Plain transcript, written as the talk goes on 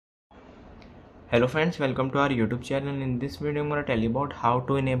Hello friends, welcome to our YouTube channel. In this video I'm going to tell you about how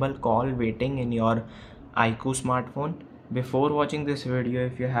to enable call waiting in your IQOO smartphone. Before watching this video,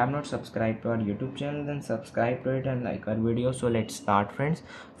 if you have not subscribed to our YouTube channel, then subscribe to it and like our video. So let's start friends.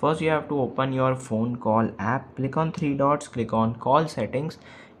 First you have to open your phone call app, click on three dots, click on call settings.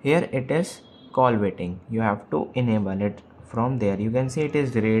 Here it is call waiting. You have to enable it. From there you can see it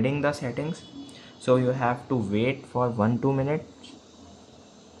is reading the settings. So you have to wait for 1-2 minutes.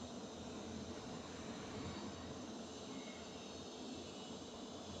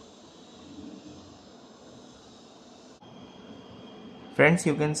 Friends,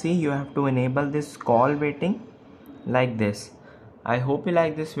 you can see you have to enable this call waiting like this. I hope you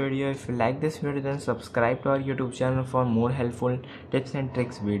like this video. If you like this video, then subscribe to our YouTube channel for more helpful tips and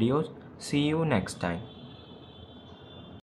tricks videos. See you next time.